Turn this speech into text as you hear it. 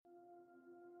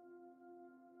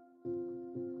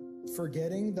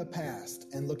forgetting the past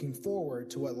and looking forward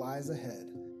to what lies ahead.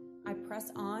 I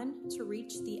press on to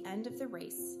reach the end of the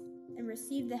race and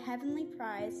receive the heavenly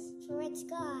prize. For it's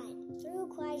God,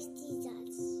 through Christ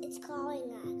Jesus, is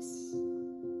calling us.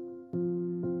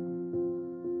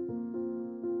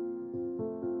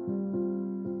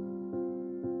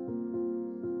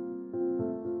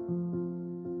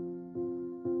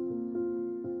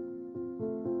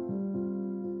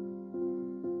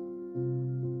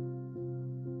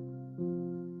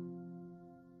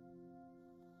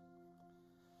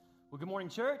 Good morning,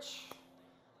 church.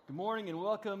 Good morning and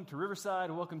welcome to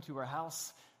Riverside. Welcome to our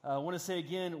house. I want to say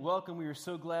again, welcome. We are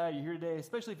so glad you're here today,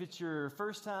 especially if it's your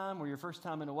first time or your first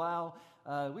time in a while.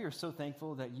 We are so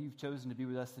thankful that you've chosen to be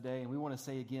with us today. And we want to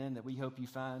say again that we hope you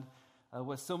find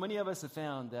what so many of us have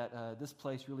found, that this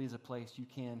place really is a place you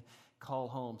can call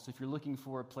home. So if you're looking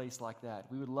for a place like that,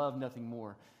 we would love nothing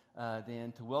more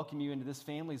than to welcome you into this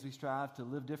family as we strive to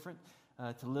live different,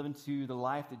 to live into the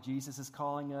life that Jesus is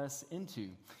calling us into.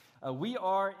 We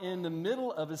are in the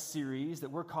middle of a series that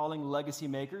we're calling Legacy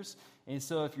Makers. And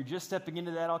so if you're just stepping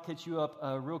into that, I'll catch you up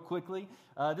real quickly.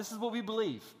 This is what we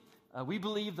believe. We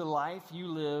believe the life you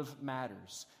live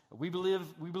matters. We believe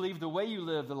the way you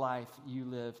live the life you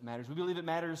live matters. We believe it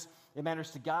matters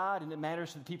to God, and it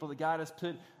matters to the people that God has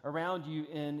put around you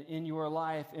in your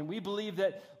life. And we believe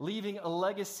that leaving a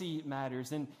legacy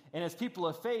matters. And as people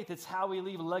of faith, it's how we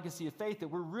leave a legacy of faith that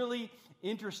we're really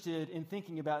interested in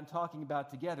thinking about and talking about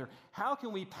together. How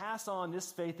can we pass on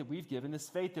this faith that we've given, this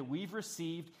faith that we've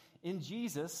received in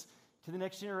Jesus, to the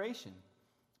next generation?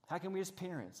 How can we as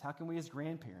parents, how can we as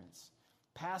grandparents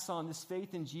pass on this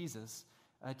faith in Jesus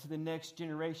to the next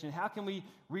generation? How can we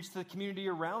reach the community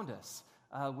around us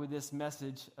with this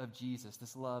message of Jesus,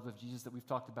 this love of Jesus that we've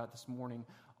talked about this morning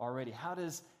already? How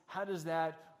does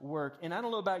that work? And I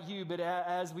don't know about you, but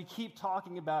as we keep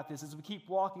talking about this, as we keep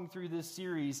walking through this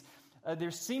series,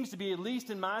 there seems to be, at least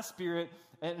in my spirit,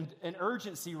 an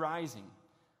urgency rising.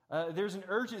 There's an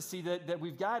urgency that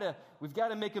we've got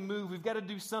to make a move. We've got to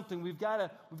do something. We've got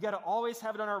to always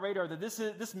have it on our radar that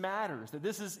this matters, that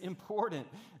this is important,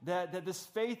 that this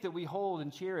faith that we hold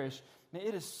and cherish,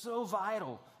 it is so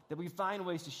vital that we find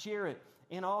ways to share it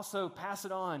and also pass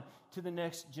it on to the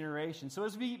next generation. So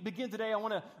as we begin today, I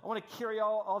want to carry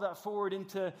all that forward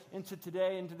into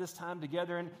today, into this time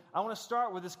together, and I want to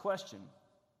start with this question: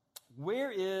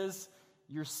 where is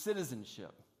your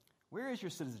citizenship? Where is your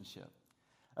citizenship?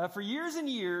 For years and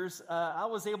years, I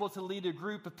was able to lead a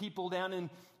group of people down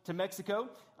into Mexico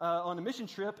on a mission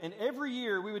trip. And every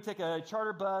year, we would take a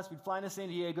charter bus. We'd fly into San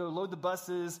Diego, load the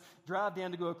buses, drive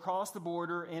down to go across the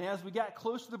border. And as we got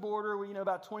close to the border,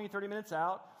 about 20, 30 minutes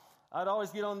out, I'd always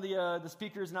get on the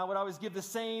speakers, and I would always give the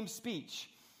same speech.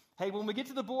 Hey, when we get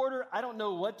to the border, I don't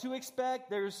know what to expect.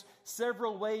 There's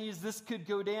several ways this could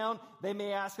go down. They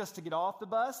may ask us to get off the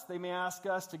bus. They may ask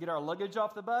us to get our luggage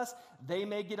off the bus. They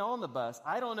may get on the bus.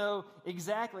 I don't know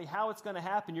exactly how it's going to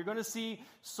happen. You're going to see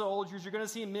soldiers. You're going to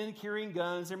see men carrying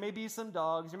guns. There may be some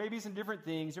dogs. There may be some different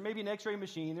things. There may be an x-ray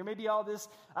machine. There may be all this.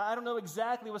 I don't know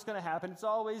exactly what's going to happen. It's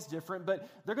always different. But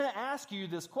they're going to ask you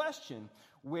this question: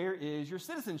 where is your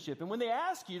citizenship? And when they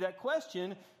ask you that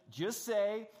question, just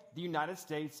say the United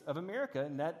States of America,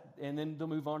 and then they'll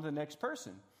move on to the next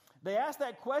person. They ask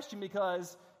that question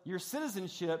because your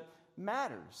citizenship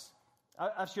matters.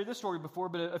 I've shared this story before,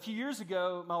 but a few years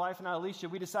ago, my wife and I, Alicia,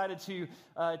 we decided to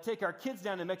take our kids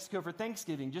down to Mexico for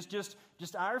Thanksgiving. Just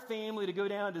our family, to go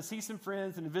down to see some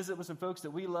friends and to visit with some folks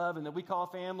that we love and that we call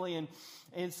family.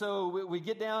 And so we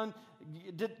get down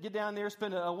there,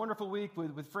 spend a wonderful week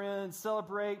with friends,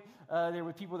 celebrate there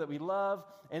with people that we love,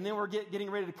 and then we're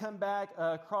getting ready to come back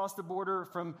across the border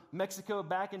from Mexico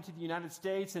back into the United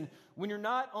States. And when you're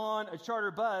not on a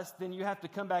charter bus, then you have to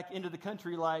come back into the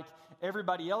country like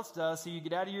everybody else does. So you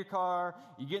get out of your car,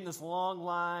 you get in this long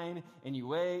line, and you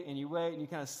wait, and you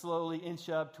kind of slowly inch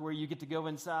up to where you get to go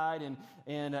inside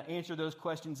and answer those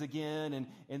questions again,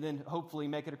 and then hopefully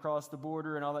make it across the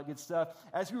border and all that good stuff.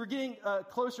 As we were getting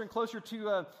closer and closer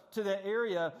to that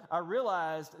area, I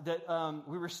realized that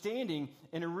we were standing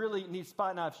in a really neat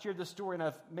spot. And I've shared this story, and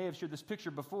I may have shared this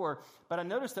picture before, but I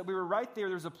noticed that we were right there.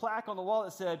 There's a plaque on the wall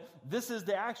that said, "This is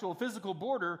the actual physical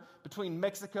border between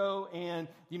Mexico and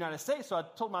the United States." So I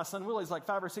told my son Willie, he's like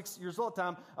 5 or 6 years old at the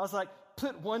time, I was like,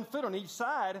 put one foot on each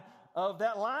side of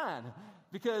that line.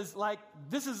 Because,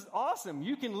 this is awesome.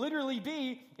 You can literally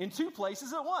be in two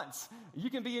places at once. You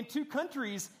can be in two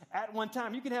countries at one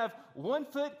time. You can have 1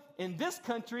 foot in this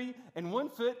country and 1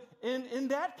 foot in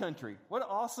that country. What an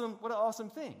awesome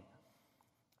thing.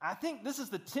 I think this is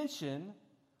the tension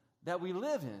that we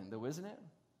live in, though, isn't it?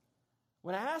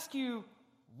 When I ask you,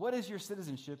 what is your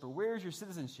citizenship or where is your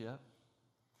citizenship,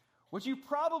 what you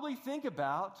probably think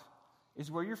about is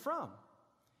where you're from.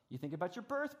 You think about your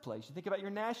birthplace. You think about your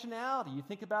nationality. You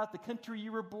think about the country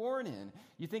you were born in.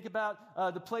 You think about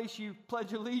the place you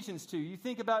pledge allegiance to. You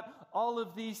think about all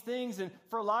of these things. And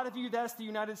for a lot of you, that's the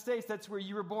United States. That's where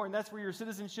you were born. That's where your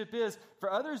citizenship is.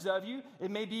 For others of you, it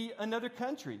may be another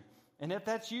country. And if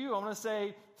that's you, I want to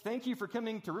say thank you for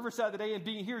coming to Riverside today and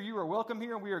being here. You are welcome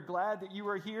here, and we are glad that you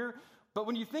are here. But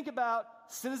when you think about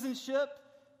citizenship,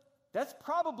 that's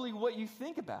probably what you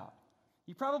think about.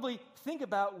 You probably think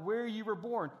about where you were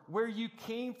born, where you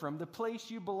came from, the place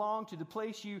you belong to, the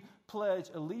place you pledge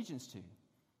allegiance to.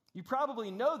 You probably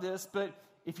know this, but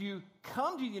if you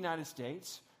come to the United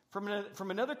States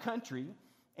from another country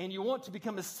and you want to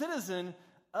become a citizen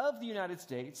of the United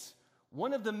States,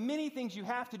 one of the many things you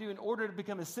have to do in order to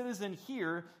become a citizen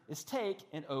here is take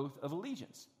an oath of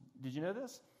allegiance. Did you know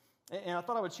this? And I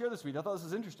thought I would share this with you. I thought this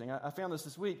was interesting. I found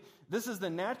this week. This is the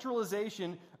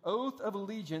naturalization oath of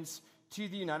allegiance to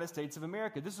the United States of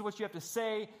America. This is what you have to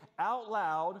say out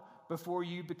loud before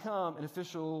you become an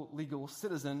official legal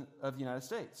citizen of the United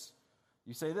States.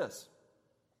 You say this: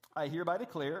 I hereby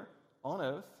declare on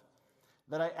oath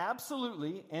that I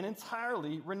absolutely and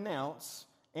entirely renounce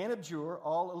and abjure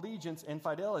all allegiance and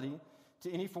fidelity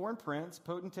to any foreign prince,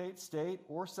 potentate, state,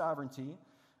 or sovereignty,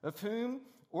 of whom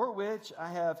or which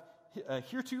I have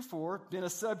heretofore been a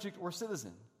subject or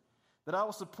citizen, that I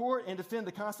will support and defend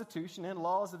the Constitution and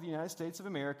laws of the United States of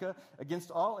America against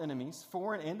all enemies,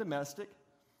 foreign and domestic,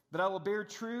 that I will bear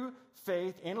true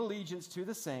faith and allegiance to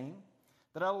the same,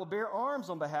 that I will bear arms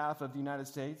on behalf of the United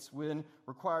States when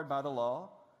required by the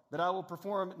law, that I will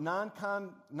perform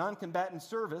non-combatant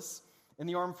service in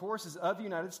the armed forces of the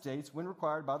United States when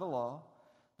required by the law,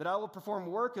 that I will perform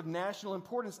work of national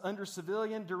importance under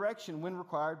civilian direction when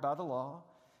required by the law,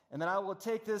 and that I will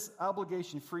take this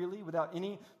obligation freely without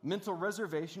any mental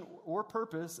reservation or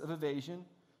purpose of evasion,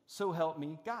 so help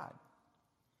me God.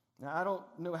 Now, I don't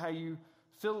know how you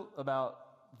feel about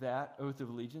that oath of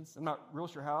allegiance. I'm not real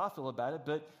sure how I feel about it,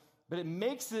 but it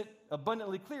makes it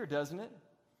abundantly clear, doesn't it,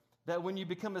 that when you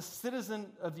become a citizen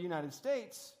of the United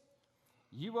States,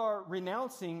 you are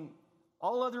renouncing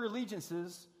all other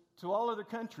allegiances to all other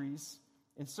countries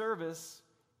in service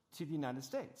to the United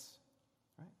States.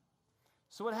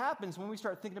 So what happens when we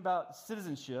start thinking about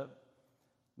citizenship,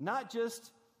 not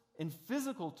just in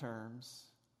physical terms,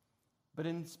 but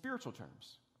in spiritual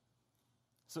terms?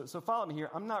 So follow me here.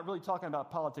 I'm not really talking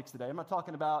about politics today. I'm not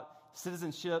talking about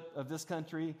citizenship of this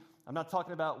country. I'm not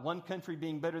talking about one country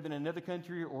being better than another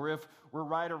country, or if we're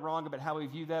right or wrong about how we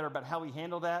view that or about how we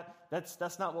handle that.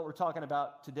 That's not what we're talking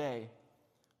about today.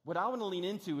 What I want to lean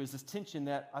into is this tension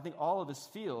that I think all of us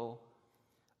feel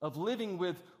of living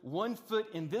with one foot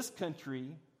in this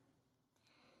country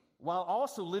while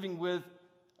also living with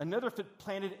another foot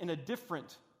planted in a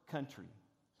different country.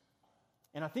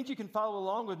 And I think you can follow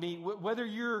along with me, whether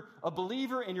you're a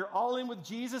believer and you're all in with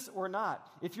Jesus or not.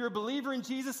 If you're a believer in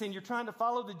Jesus and you're trying to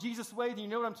follow the Jesus way, then you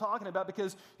know what I'm talking about,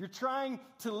 because you're trying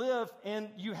to live, and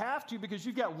you have to because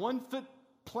you've got one foot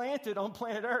planted on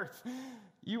planet Earth.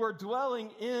 You are dwelling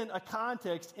in a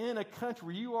context, in a country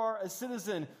where you are a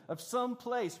citizen of some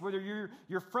place, whether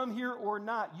you're from here or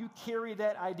not. You carry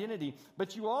that identity.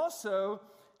 But you also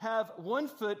have one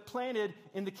foot planted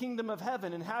in the kingdom of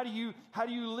heaven. And how do you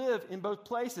live in both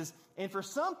places? And for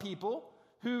some people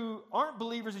who aren't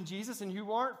believers in Jesus and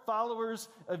who aren't followers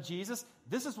of Jesus,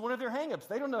 this is one of their hangups.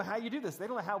 They don't know how you do this. They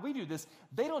don't know how we do this.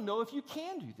 They don't know if you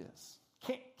can do this.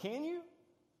 Can you?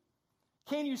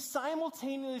 Can you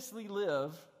simultaneously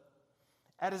live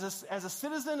as a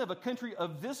citizen of a country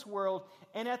of this world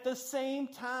and at the same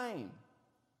time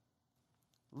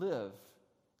live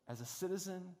as a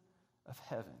citizen of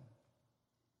heaven?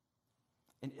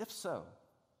 And if so,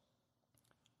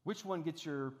 which one gets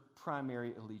your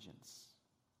primary allegiance?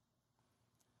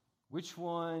 Which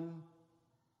one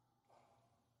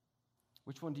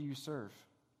do you serve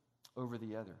over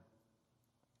the other?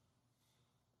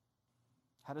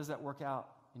 How does that work out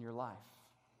in your life?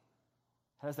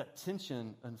 How does that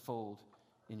tension unfold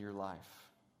in your life?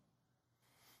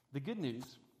 The good news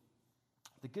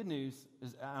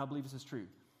is, I believe this is true,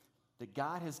 that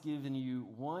God has given you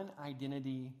one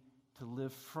identity to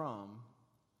live from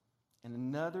and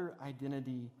another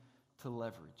identity to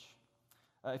leverage.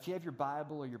 If you have your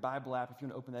Bible or your Bible app, if you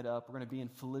want to open that up, we're going to be in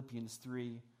Philippians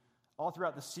 3. All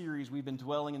throughout the series, we've been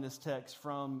dwelling in this text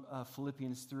from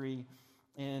Philippians 3.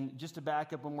 And just to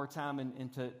back up one more time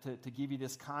and to give you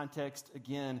this context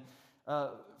again,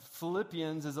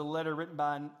 Philippians is a letter written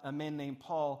by a man named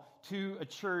Paul to a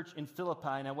church in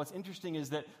Philippi. Now, what's interesting is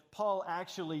that Paul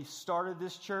actually started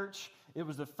this church. It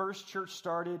was the first church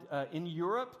started in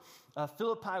Europe.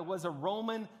 Philippi was a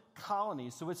Roman colony,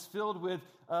 so it's filled with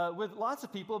lots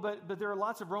of people, but there are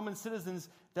lots of Roman citizens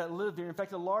that live there. In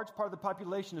fact, a large part of the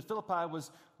population of Philippi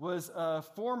was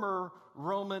former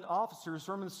Roman officers,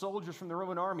 Roman soldiers from the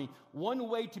Roman army. One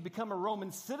way to become a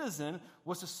Roman citizen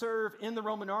was to serve in the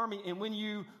Roman army, and when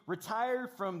you retired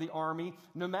from the army,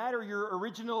 no matter your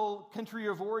original country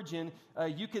of origin,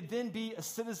 you could then be a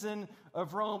citizen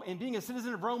of Rome. And being a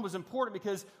citizen of Rome was important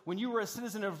because when you were a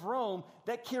citizen of Rome,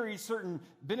 that carried certain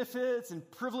benefits and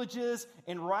privileges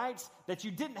and rights that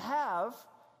you didn't have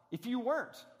if you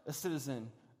weren't a citizen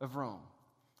of Rome.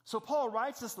 So Paul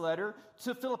writes this letter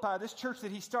to Philippi, this church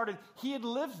that he started. He had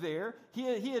lived there.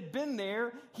 He had been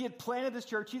there. He had planted this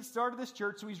church. He had started this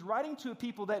church. So he's writing to a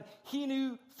people that he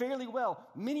knew fairly well,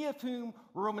 many of whom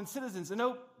were Roman citizens. And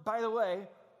oh, by the way,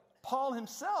 Paul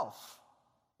himself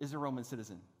is a Roman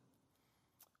citizen.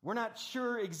 We're not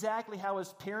sure exactly how his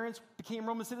parents became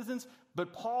Roman citizens,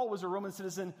 but Paul was a Roman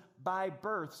citizen by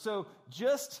birth. So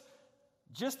just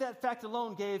that fact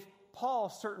alone gave Paul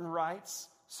certain rights,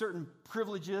 certain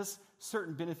privileges,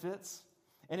 certain benefits.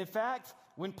 And in fact,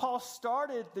 when Paul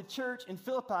started the church in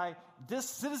Philippi, this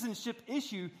citizenship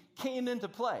issue came into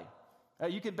play.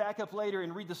 You can back up later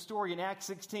and read the story in Acts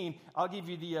 16. I'll give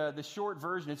you the short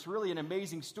version. It's really an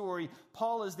amazing story.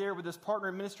 Paul is there with his partner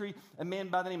in ministry, a man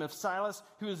by the name of Silas,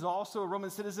 who is also a Roman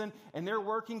citizen, and they're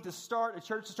working to start a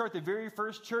church, to start the very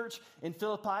first church in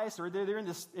Philippi. So they're there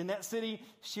in that city,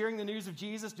 sharing the news of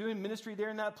Jesus, doing ministry there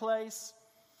in that place.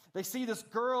 They see this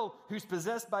girl who's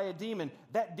possessed by a demon.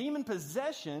 That demon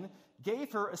possession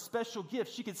gave her a special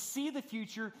gift. She could see the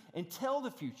future and tell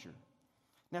the future.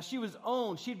 Now, she was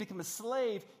owned. She had become a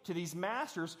slave to these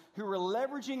masters who were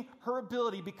leveraging her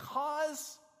ability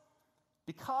because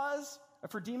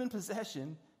of her demon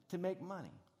possession to make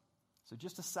money. So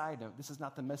just a side note, this is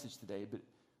not the message today, but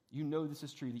you know this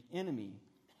is true. The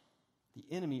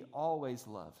enemy always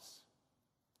loves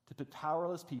to put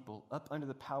powerless people up under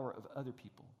the power of other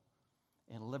people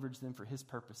and leverage them for his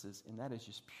purposes, and that is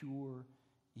just pure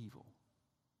evil.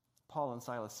 Paul and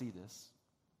Silas see this.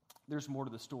 There's more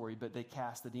to the story, but they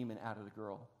cast the demon out of the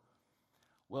girl.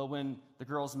 Well, when the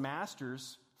girl's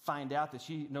masters find out that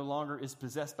she no longer is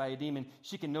possessed by a demon,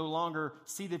 she can no longer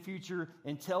see the future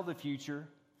and tell the future,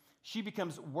 she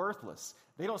becomes worthless.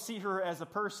 They don't see her as a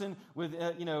person with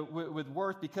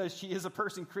worth because she is a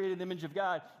person created in the image of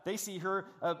God. They see her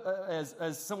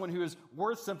as someone who is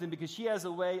worth something because she has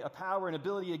a way, a power, an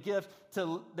ability, a gift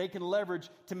they can leverage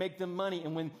to make them money.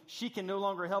 And when she can no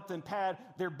longer help them pad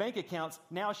their bank accounts,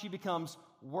 now she becomes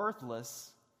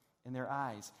worthless in their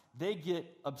eyes. They get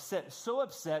upset, so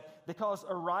upset, they cause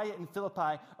a riot in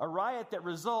Philippi, a riot that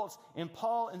results in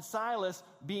Paul and Silas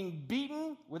being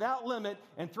beaten without limit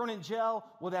and thrown in jail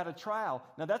without a trial.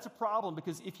 Now, that's a problem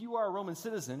because if you are a Roman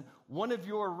citizen, one of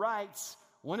your rights,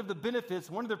 one of the benefits,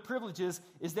 one of the privileges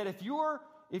is that if you're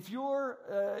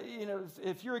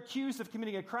accused of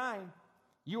committing a crime,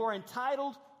 you are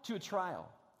entitled to a trial.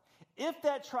 If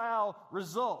that trial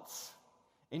results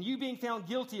and you being found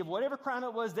guilty of whatever crime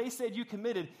it was they said you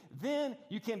committed, then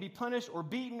you can be punished or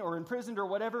beaten or imprisoned or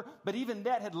whatever, but even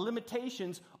that had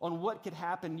limitations on what could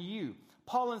happen to you.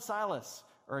 Paul and Silas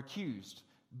are accused,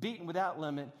 beaten without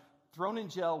limit, thrown in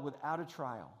jail without a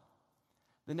trial.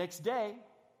 The next day,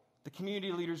 the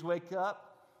community leaders wake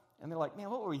up and they're like, man,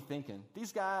 what were we thinking?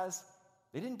 These guys,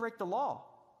 they didn't break the law.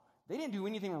 They didn't do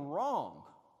anything wrong.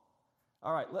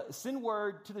 All right, send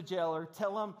word to the jailer,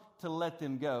 tell him to let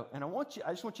them go. And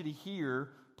I just want you to hear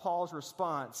Paul's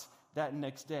response that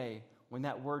next day when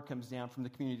that word comes down from the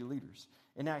community leaders.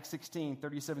 In Acts 16,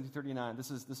 37 through 39, this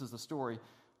is the story.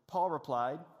 Paul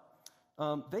replied,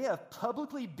 they have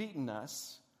publicly beaten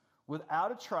us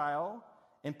without a trial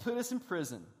and put us in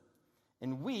prison,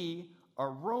 and we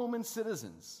are Roman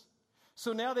citizens.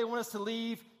 So now they want us to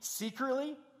leave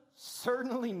secretly?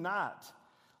 Certainly not.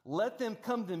 Let them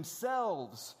come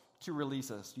themselves to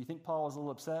release us. Do you think Paul was a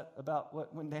little upset about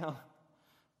what went down?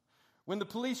 When the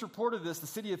police reported this, the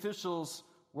city officials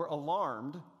were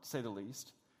alarmed, to say the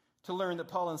least, to learn that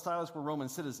Paul and Silas were Roman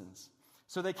citizens.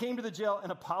 So they came to the jail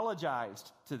and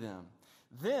apologized to them.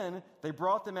 Then they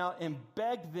brought them out and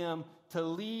begged them to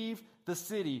leave the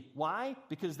city. Why?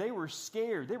 Because they were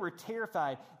scared. They were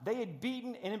terrified. They had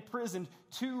beaten and imprisoned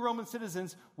 2 Roman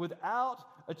citizens without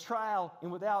a trial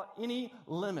and without any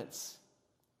limits.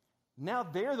 Now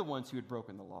they're the ones who had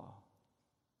broken the law.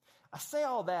 I say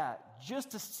all that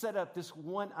just to set up this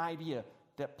one idea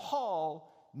that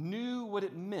Paul knew what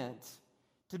it meant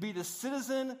to be the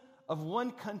citizen of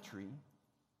one country,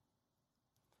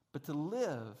 but to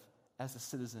live as a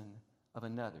citizen of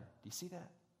another. Do you see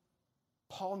that?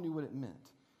 Paul knew what it meant.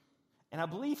 And I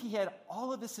believe he had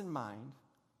all of this in mind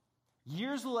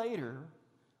years later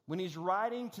when he's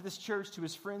writing to this church, to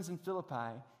his friends in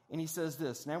Philippi, and he says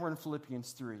this. Now we're in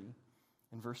Philippians 3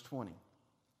 and verse 20.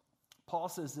 Paul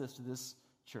says this to this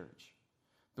church.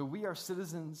 But we are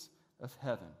citizens of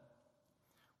heaven,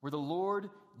 where the Lord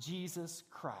Jesus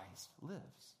Christ lives.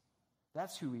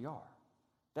 That's who we are.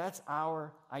 That's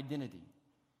our identity.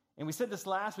 And we said this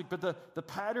last week, but the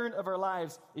pattern of our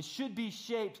lives, it should be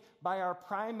shaped by our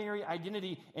primary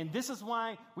identity. And this is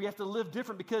why we have to live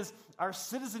different, because our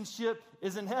citizenship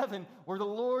is in heaven, where the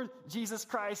Lord Jesus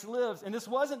Christ lives. And this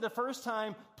wasn't the first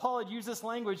time Paul had used this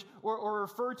language or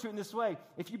referred to it in this way.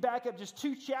 If you back up just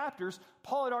 2 chapters,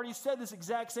 Paul had already said this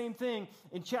exact same thing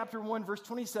in chapter 1, verse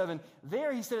 27.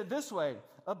 There he said it this way: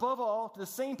 above all, to the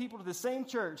same people, to the same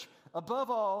church, above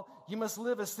all, you must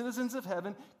live as citizens of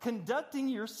heaven, conducting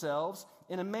yourselves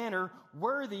in a manner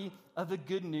worthy of the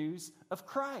good news of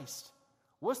Christ.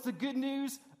 What's the good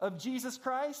news of Jesus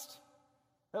Christ?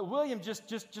 William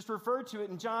just referred to it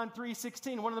in John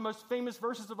 3:16, one of the most famous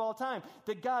verses of all time,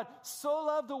 that God so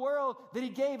loved the world that he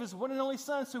gave his one and only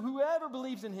Son, so whoever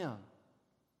believes in him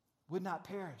would not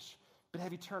perish, but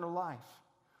have eternal life.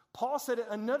 Paul said it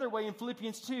another way in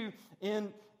Philippians 2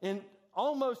 in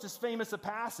almost as famous a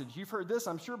passage. You've heard this,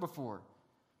 I'm sure, before.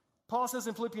 Paul says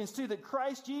in Philippians 2 that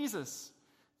Christ Jesus,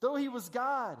 though he was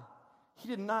God, he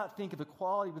did not think of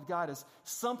equality with God as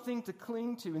something to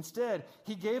cling to. Instead,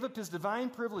 he gave up his divine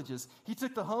privileges. He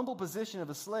took the humble position of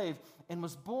a slave and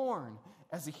was born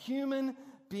as a human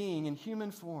being in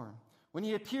human form. When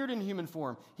he appeared in human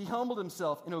form, he humbled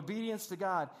himself in obedience to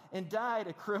God and died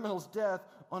a criminal's death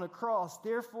on a cross.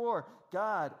 Therefore,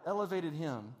 God elevated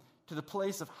him to the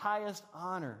place of highest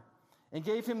honor and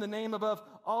gave him the name above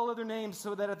all other names,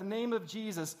 so that at the name of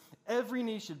Jesus, every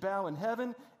knee should bow in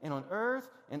heaven and on earth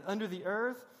and under the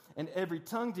earth, and every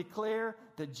tongue declare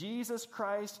that Jesus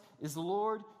Christ is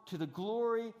Lord, to the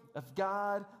glory of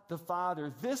God the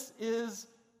Father. This is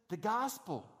the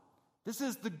gospel. This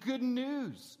is the good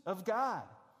news of God.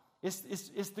 It's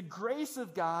the grace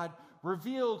of God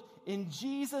revealed in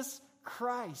Jesus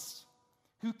Christ,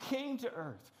 who came to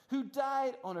earth, who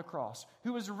died on a cross,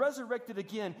 who was resurrected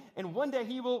again, and one day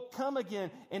he will come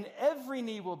again, and every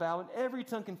knee will bow and every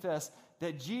tongue confess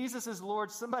that Jesus is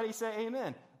Lord. Somebody say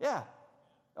amen. Yeah.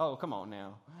 Oh, come on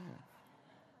now.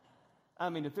 I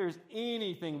mean, if there's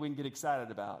anything we can get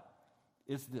excited about,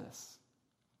 it's this,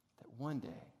 that one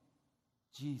day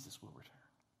Jesus will return.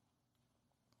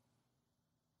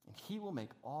 And he will make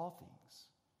all things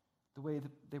the way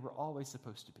that they were always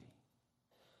supposed to be.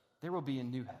 There will be a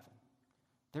new heaven.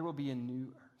 There will be a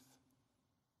new earth.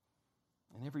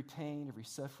 And every pain, every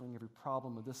suffering, every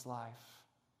problem of this life,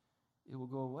 it will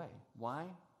go away. Why?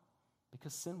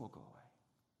 Because sin will go away.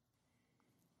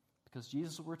 Because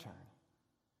Jesus will return.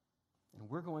 And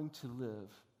we're going to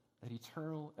live that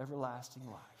eternal, everlasting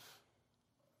life.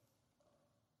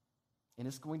 And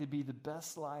it's going to be the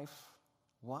best life.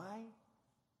 Why?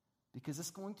 Because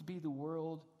it's going to be the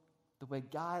world the way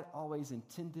God always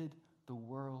intended the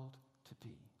world to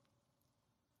be.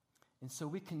 And so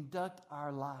we conduct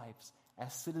our lives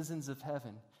as citizens of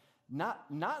heaven,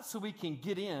 not so we can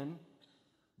get in.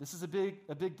 This is a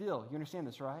big deal. You understand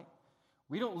this, right?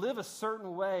 We don't live a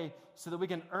certain way so that we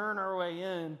can earn our way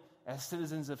in as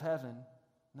citizens of heaven.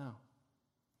 No,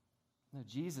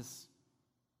 Jesus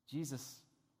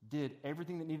did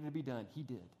everything that needed to be done. He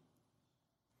did.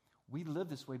 We live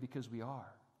this way because we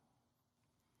are.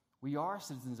 We are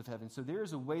citizens of heaven. So there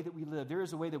is a way that we live. There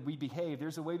is a way that we behave.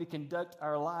 There's a way we conduct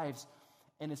our lives.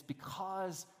 And it's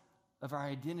because of our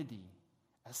identity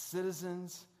as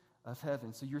citizens of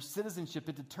heaven. So your citizenship,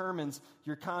 it determines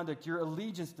your conduct. Your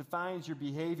allegiance defines your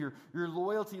behavior. Your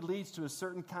loyalty leads to a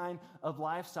certain kind of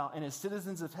lifestyle. And as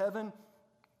citizens of heaven,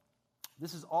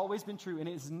 this has always been true, and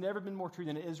it has never been more true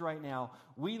than it is right now.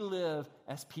 We live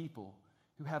as people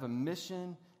who have a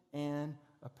mission and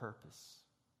a purpose.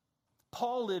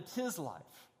 Paul lived his life.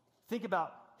 Think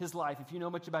about his life. If you know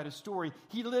much about his story,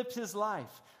 he lived his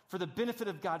life for the benefit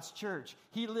of God's church.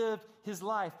 He lived his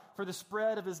life for the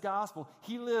spread of his gospel.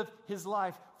 He lived his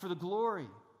life for the glory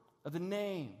of the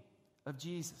name of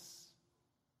Jesus.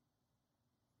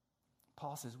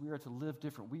 Paul says we are to live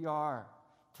different. We are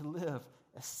to live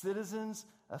as citizens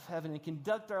of heaven and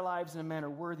conduct our lives in a manner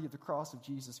worthy of the cross of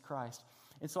Jesus Christ.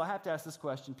 And so I have to ask this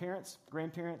question. Parents,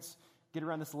 grandparents, get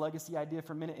around this legacy idea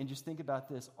for a minute and just think about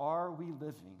this. Are we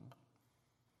living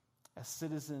as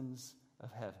citizens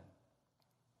of heaven?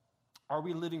 Are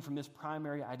we living from this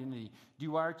primary identity?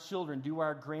 Do our children, do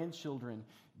our grandchildren,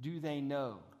 do they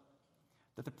know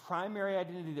that the primary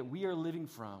identity that we are living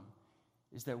from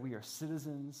is that we are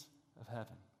citizens of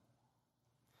heaven?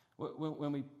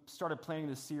 When we started planning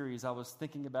this series, I was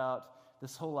thinking about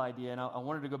this whole idea, and I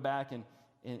wanted to go back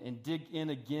and dig in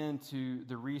again to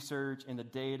the research and the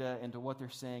data and to what they're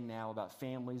saying now about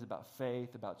families, about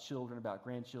faith, about children, about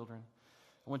grandchildren.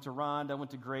 I went to Rhonda, I went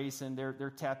to Grayson.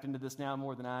 They're tapped into this now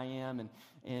more than I am,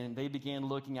 and they began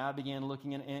looking. I began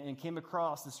looking and came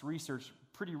across this research,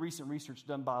 pretty recent research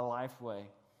done by Lifeway.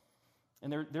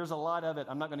 And there's a lot of it.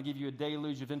 I'm not going to give you a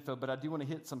deluge of info, but I do want to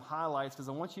hit some highlights because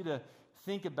I want you to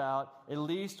think about at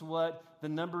least what the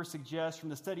numbers suggest from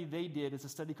the study they did. It's a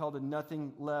study called the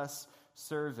Nothing Less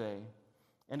Survey.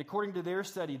 And according to their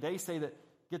study, they say that,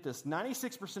 get this,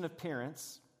 96% of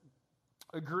parents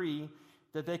agree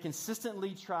that they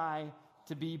consistently try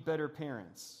to be better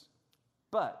parents.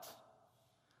 But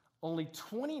only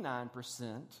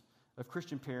 29% of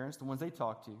Christian parents, the ones they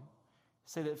talk to,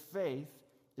 say that faith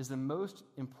is the most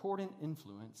important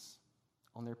influence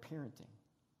on their parenting.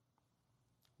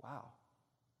 Wow.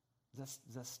 Does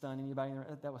that stun anybody?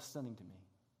 That was stunning to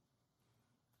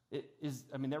me.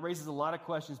 That raises a lot of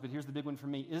questions, but here's the big one for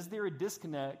me. Is there a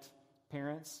disconnect,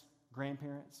 parents,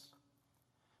 grandparents,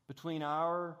 between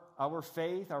our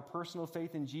faith, our personal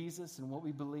faith in Jesus and what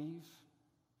we believe?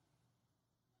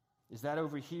 Is that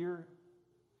over here?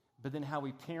 But then how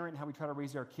we parent, how we try to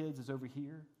raise our kids is over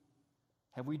here?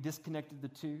 Have we disconnected the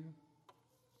two?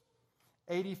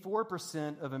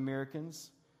 84% of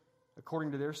Americans,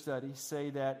 according to their study, say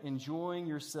that enjoying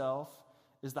yourself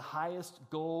is the highest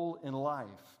goal in life.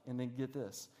 And then get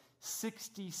this,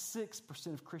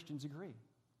 66% of Christians agree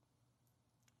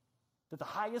that the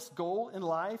highest goal in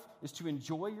life is to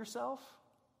enjoy yourself.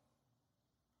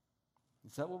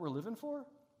 Is that what we're living for?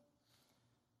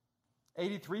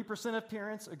 83% of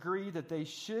parents agree that they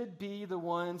should be the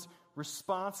ones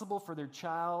responsible for their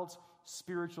child's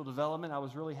spiritual development. I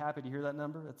was really happy to hear that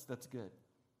number. That's good.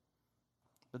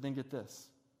 But then get this.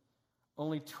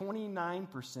 Only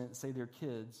 29% say their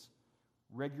kids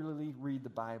regularly read the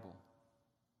Bible.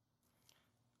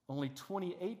 Only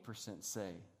 28%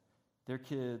 say their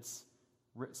kids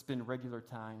spend regular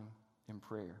time in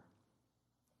prayer.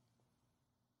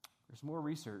 There's more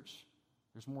research.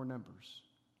 There's more numbers.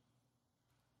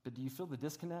 But do you feel the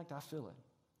disconnect? I feel it.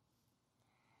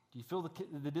 Do you feel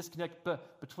the disconnect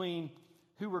between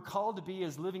who we're called to be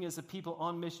as living as a people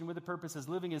on mission with a purpose, as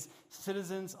living as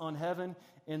citizens on heaven,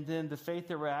 and then the faith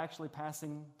that we're actually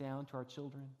passing down to our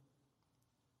children?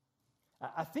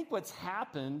 I think what's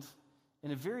happened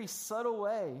in a very subtle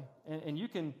way, and you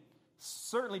can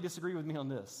certainly disagree with me on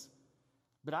this,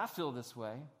 but I feel this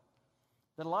way,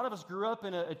 that a lot of us grew up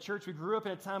in a church, we grew up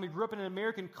in a time, we grew up in an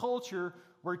American culture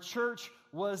where church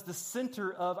was the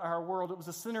center of our world. It was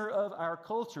the center of our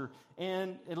culture.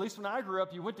 And at least when I grew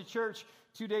up, you went to church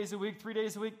 2 days a week, 3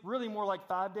 days a week, really more like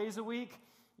 5 days a week.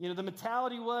 You know, the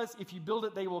mentality was, if you build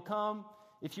it, they will come.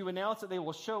 If you announce it, they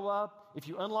will show up. If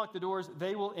you unlock the doors,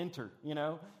 they will enter, you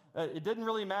know. It didn't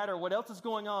really matter what else is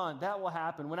going on. That will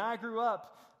happen. When I grew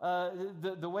up,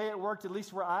 the way it worked, at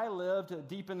least where I lived,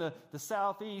 deep in the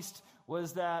southeast,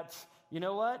 was that, you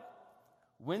know what?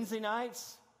 Wednesday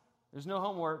nights, there's no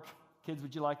homework. Kids,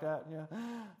 would you like that?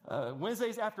 Yeah.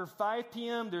 Wednesdays after 5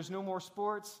 p.m., there's no more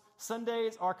sports.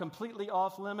 Sundays are completely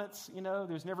off limits. You know,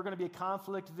 there's never going to be a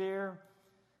conflict there.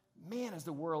 Man, has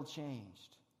the world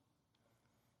changed.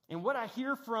 And what I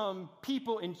hear from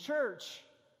people in church,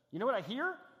 you know what I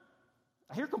hear?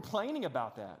 I hear complaining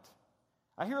about that.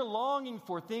 I hear longing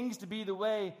for things to be the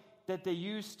way that they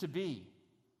used to be.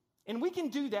 And we can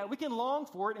do that. We can long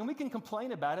for it and we can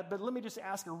complain about it. But let me just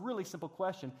ask a really simple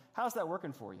question. How's that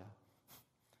working for you?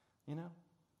 You know,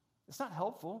 it's not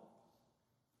helpful.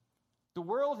 The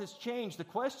world has changed. The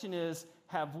question is,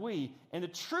 have we? And the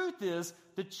truth is,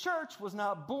 the church was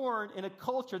not born in a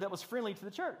culture that was friendly to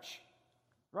the church,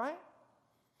 right?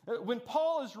 When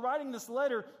Paul is writing this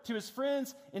letter to his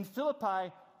friends in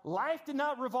Philippi, life did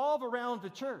not revolve around the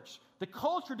church. The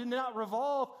culture did not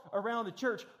revolve around the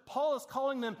church. Paul is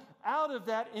calling them out of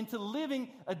that into living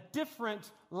a different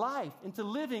life, into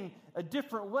living a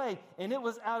different way. And it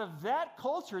was out of that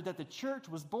culture that the church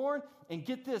was born. And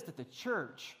get this, that the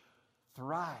church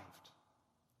thrived.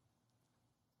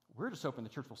 We're just hoping the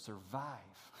church will survive.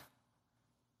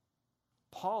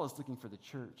 Paul is looking for the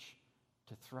church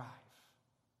to thrive.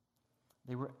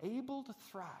 They were able to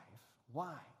thrive.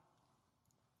 Why?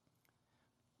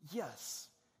 Yes,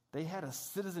 they had a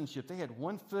citizenship. They had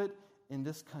one foot in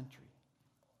this country.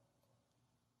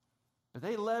 But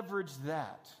they leveraged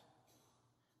that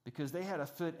because they had a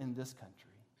foot in this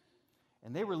country.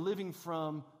 And they were living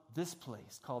from this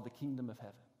place called the kingdom of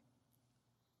heaven.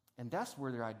 And that's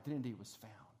where their identity was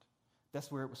found.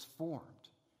 That's where it was formed.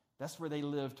 That's where they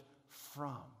lived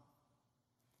from.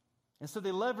 And so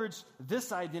they leveraged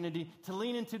this identity to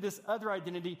lean into this other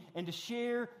identity and to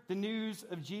share the news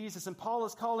of Jesus. And Paul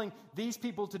is calling these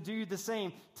people to do the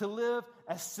same, to live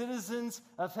as citizens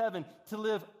of heaven, to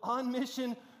live on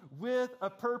mission with a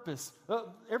purpose.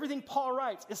 Everything Paul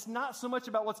writes, it's not so much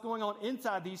about what's going on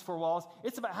inside these four walls.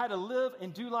 It's about how to live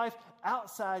and do life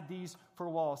outside these four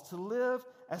walls, to live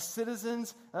as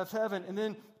citizens of heaven. And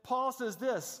then Paul says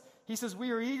this. He says,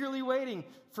 we are eagerly waiting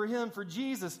for him, for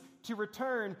Jesus, to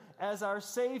return as our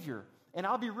Savior. And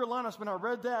I'll be real honest, when I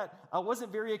read that, I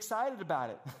wasn't very excited about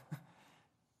it.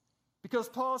 Because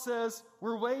Paul says,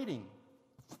 we're waiting.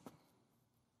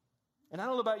 And I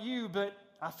don't know about you, but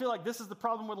I feel like this is the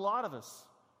problem with a lot of us.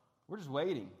 We're just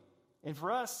waiting. And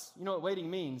for us, you know what waiting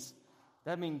means?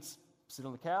 That means sit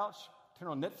on the couch, turn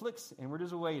on Netflix, and we're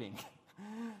just waiting.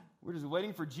 We're just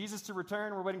waiting for Jesus to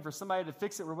return. We're waiting for somebody to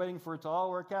fix it. We're waiting for it to all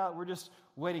work out. We're just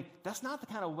waiting. That's not the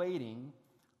kind of waiting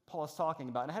Paul is talking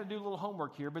about. And I had to do a little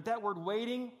homework here, but that word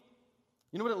waiting,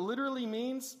 you know what it literally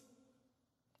means?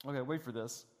 Okay, wait for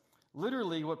this.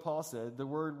 Literally, what Paul said, the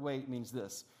word wait means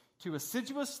this: to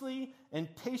assiduously and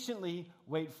patiently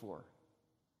wait for.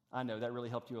 I know, that really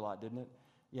helped you a lot, didn't it?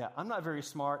 Yeah, I'm not very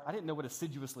smart. I didn't know what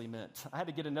assiduously meant. I had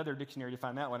to get another dictionary to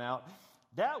find that one out.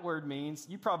 That word means,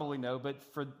 you probably know, but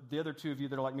for the other two of you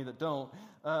that are like me that don't,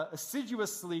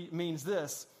 assiduously means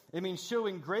this. It means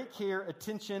showing great care,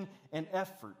 attention, and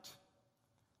effort.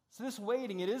 So this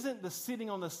waiting, it isn't the sitting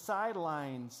on the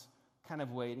sidelines kind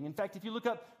of waiting. In fact, if you look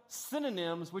up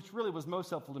synonyms, which really was most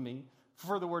helpful to me,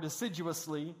 for the word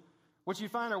assiduously, what you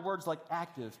find are words like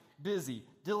active, busy,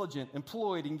 diligent,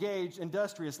 employed, engaged,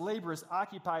 industrious, laborious,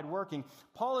 occupied, working.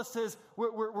 Paul says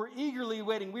we're eagerly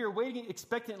waiting. We are waiting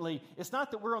expectantly. It's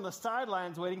not that we're on the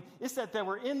sidelines waiting. It's that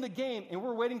we're in the game and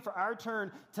we're waiting for our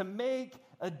turn to make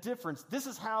a difference. This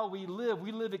is how we live.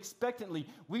 We live expectantly.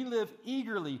 We live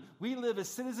eagerly. We live as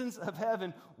citizens of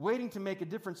heaven, waiting to make a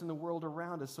difference in the world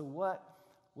around us. So what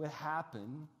would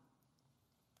happen?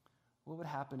 What would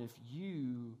happen if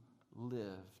you lived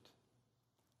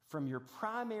from your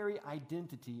primary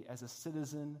identity as a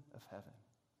citizen of heaven,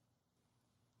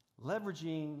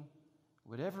 leveraging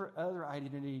whatever other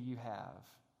identity you have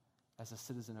as a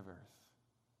citizen of earth?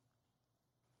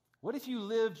 What if you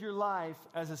lived your life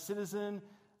as a citizen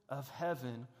of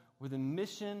heaven with a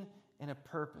mission and a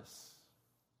purpose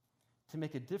to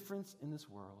make a difference in this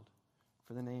world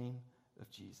for the name of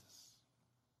Jesus?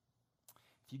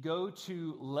 If you go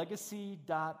to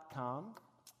legacy.com,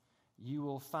 you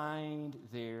will find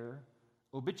there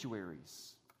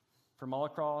obituaries from all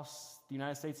across the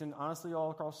United States and honestly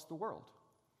all across the world.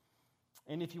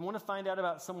 And if you want to find out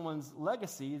about someone's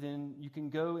legacy, then you can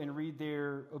go and read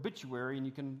their obituary and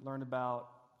you can learn about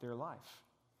their life.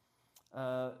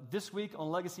 This week on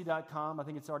legacy.com, I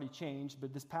think it's already changed,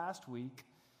 but this past week,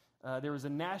 there was a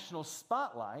national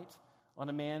spotlight on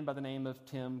a man by the name of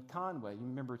Tim Conway. You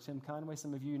remember Tim Conway?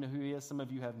 Some of you know who he is. Some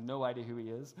of you have no idea who he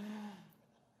is.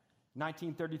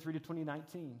 1933 to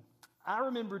 2019. I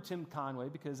remember Tim Conway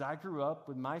because I grew up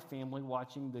with my family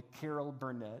watching the Carol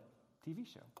Burnett TV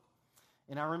show.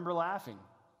 And I remember laughing,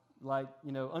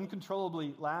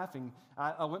 uncontrollably laughing.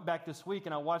 I went back this week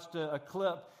and I watched a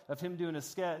clip of him doing a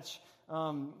sketch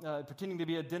pretending to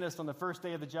be a dentist on the first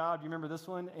day of the job. Do you remember this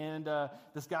one? And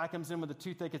this guy comes in with a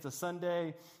toothache. It's a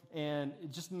Sunday. And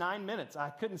just 9 minutes, I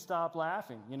couldn't stop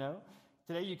laughing,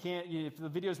 Today you can't, if the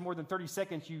video is more than 30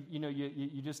 seconds,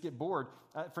 you just get bored.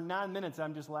 For 9 minutes,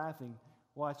 I'm just laughing,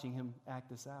 watching him act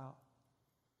this out.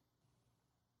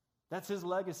 That's his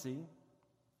legacy.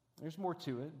 There's more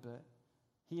to it, but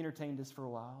he entertained us for a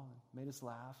while and made us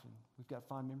laugh, and we've got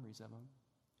fond memories of him.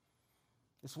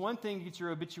 It's one thing to get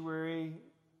your obituary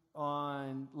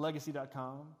on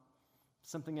legacy.com.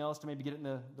 Something else to maybe get it in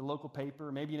the local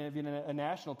paper, maybe even in a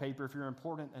national paper if you're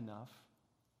important enough.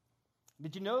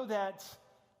 Did you know that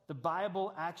the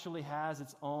Bible actually has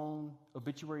its own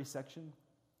obituary section?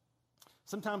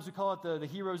 Sometimes we call it the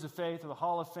Heroes of Faith or the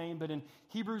Hall of Fame, but in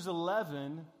Hebrews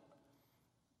 11,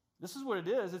 this is what it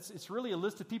is. It's really a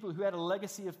list of people who had a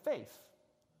legacy of faith.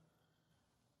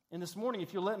 And this morning,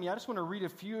 if you'll let me, I just want to read a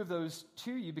few of those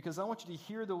to you because I want you to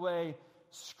hear the way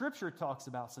Scripture talks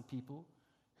about some people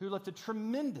who left a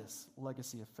tremendous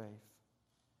legacy of faith.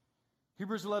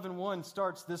 Hebrews 11:1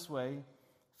 starts this way.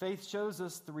 Faith shows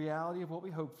us the reality of what we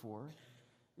hope for.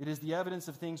 It is the evidence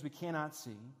of things we cannot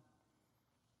see.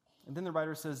 And then the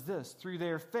writer says this: through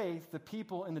their faith, the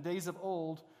people in the days of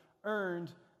old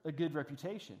earned a good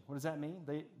reputation. What does that mean?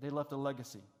 They left a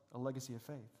legacy of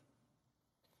faith.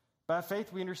 By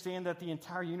faith, we understand that the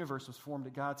entire universe was formed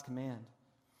at God's command,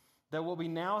 that what we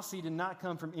now see did not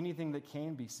come from anything that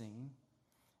can be seen.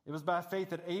 It was by faith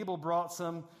that Abel brought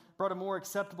a more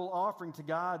acceptable offering to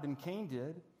God than Cain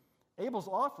did. Abel's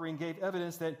offering gave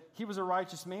evidence that he was a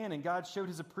righteous man, and God showed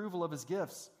his approval of his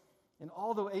gifts. And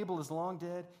although Abel is long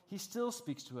dead, he still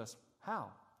speaks to us. How?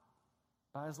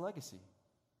 By his legacy,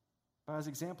 by his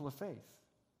example of faith.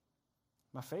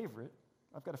 My favorite,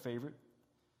 I've got a favorite.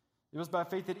 It was by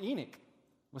faith that Enoch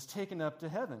was taken up to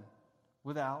heaven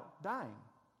without dying.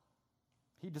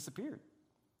 He disappeared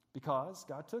because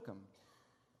God took him.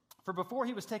 For before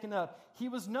he was taken up, he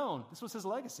was known. This was his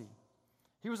legacy.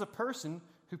 He was a person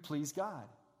who pleased God.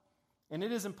 And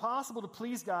it is impossible to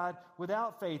please God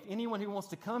without faith. Anyone who wants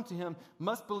to come to him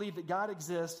must believe that God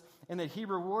exists and that he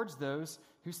rewards those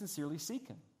who sincerely seek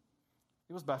him.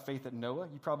 It was by faith that Noah,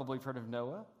 you probably have heard of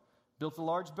Noah, built a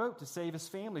large boat to save his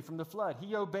family from the flood.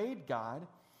 He obeyed God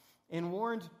and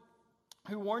warned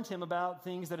him about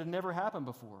things that had never happened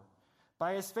before.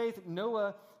 By his faith,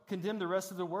 Noah condemned the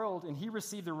rest of the world, and he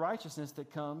received the righteousness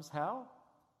that comes, how?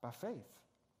 By faith.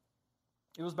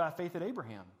 It was by faith that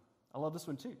Abraham, I love this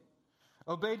one too,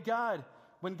 obeyed God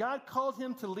when God called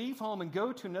him to leave home and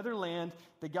go to another land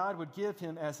that God would give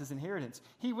him as his inheritance.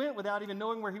 He went without even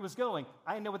knowing where he was going.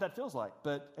 I know what that feels like,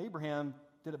 but Abraham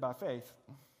did it by faith.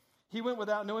 He went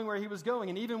without knowing where he was going,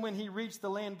 and even when he reached the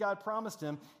land God promised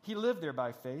him, he lived there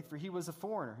by faith, for he was a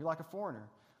foreigner, like a foreigner,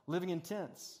 living in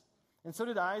tents. And so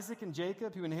did Isaac and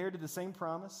Jacob, who inherited the same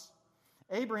promise.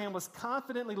 Abraham was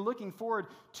confidently looking forward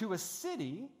to a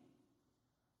city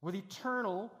with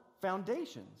eternal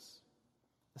foundations,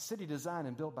 a city designed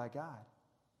and built by God.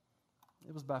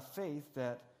 It was by faith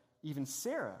that even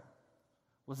Sarah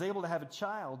was able to have a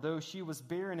child, though she was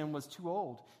barren and was too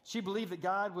old. She believed that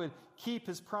God would keep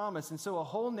his promise, and so a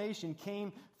whole nation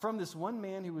came from this one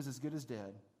man who was as good as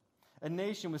dead. A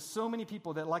nation with so many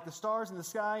people that, like the stars in the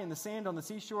sky and the sand on the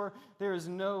seashore, there is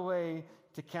no way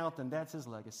to count them. That's his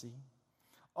legacy.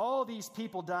 All these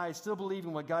people died still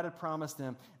believing what God had promised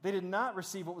them. They did not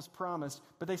receive what was promised,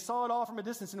 but they saw it all from a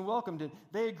distance and welcomed it.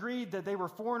 They agreed that they were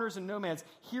foreigners and nomads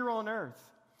here on earth.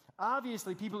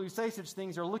 Obviously, people who say such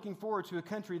things are looking forward to a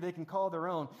country they can call their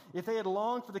own. If they had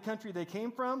longed for the country they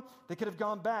came from, they could have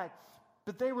gone back.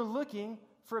 But they were looking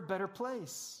for a better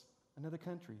place, another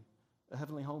country, a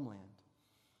heavenly homeland.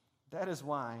 That is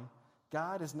why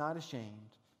God is not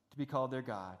ashamed to be called their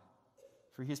God,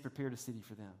 for he has prepared a city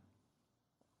for them.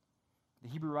 The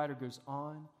Hebrew writer goes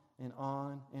on and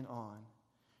on and on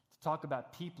to talk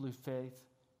about people of faith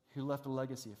who left a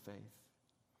legacy of faith.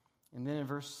 And then in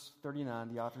verse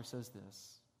 39, the author says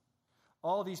this: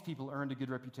 all these people earned a good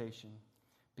reputation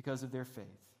because of their faith,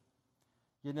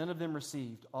 yet none of them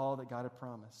received all that God had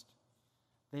promised.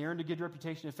 They earned a good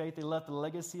reputation of faith. They left a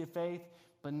legacy of faith,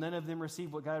 but none of them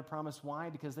received what God had promised. Why?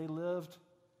 Because they lived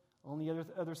on the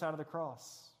other side of the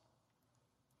cross.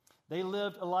 They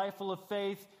lived a life full of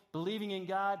faith, believing in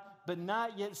God, but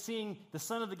not yet seeing the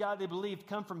Son of the God they believed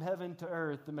come from heaven to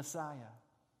earth, the Messiah.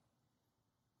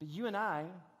 But you and I,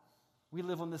 we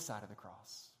live on this side of the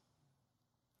cross.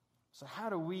 So how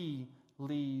do we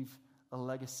leave a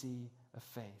legacy of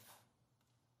faith?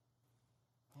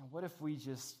 And what if we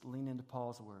just lean into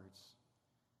Paul's words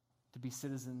to be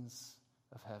citizens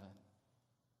of heaven?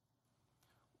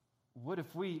 What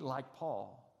if we, like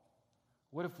Paul,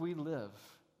 what if we live?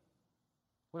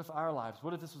 What if our lives,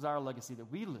 what if this was our legacy, that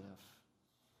we live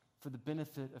for the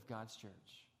benefit of God's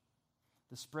church,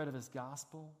 the spread of his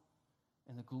gospel,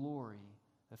 and the glory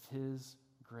of his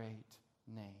great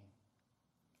name?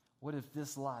 What if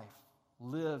this life,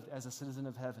 lived as a citizen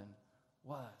of heaven,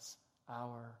 was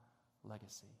our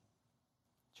legacy?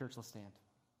 Church, let's stand.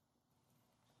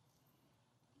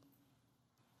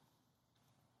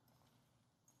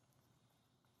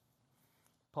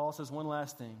 Paul says one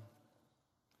last thing.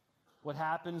 What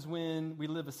happens when we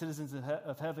live as citizens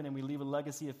of heaven and we leave a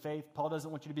legacy of faith? Paul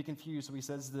doesn't want you to be confused, so he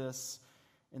says this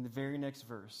in the very next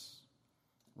verse.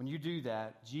 When you do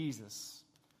that, Jesus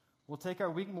will take our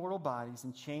weak mortal bodies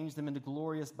and change them into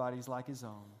glorious bodies like his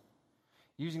own,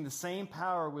 using the same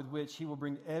power with which he will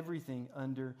bring everything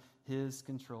under his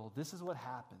control. This is what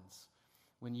happens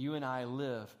when you and I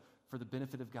live for the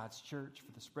benefit of God's church,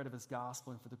 for the spread of his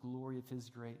gospel, and for the glory of his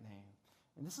great name.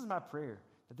 And this is my prayer,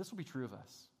 that this will be true of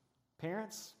us.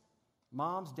 Parents,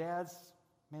 moms, dads,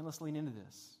 man, let's lean into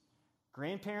this.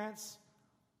 Grandparents,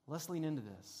 let's lean into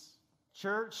this.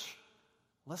 Church,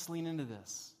 let's lean into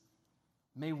this.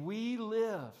 May we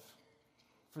live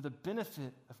for the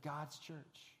benefit of God's church.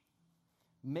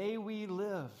 May we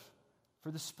live for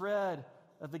the spread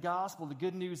of the gospel, the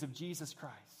good news of Jesus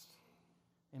Christ.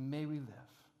 And may we live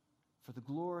for the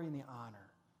glory and the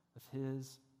honor of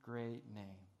his great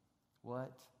name.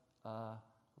 What a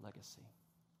legacy.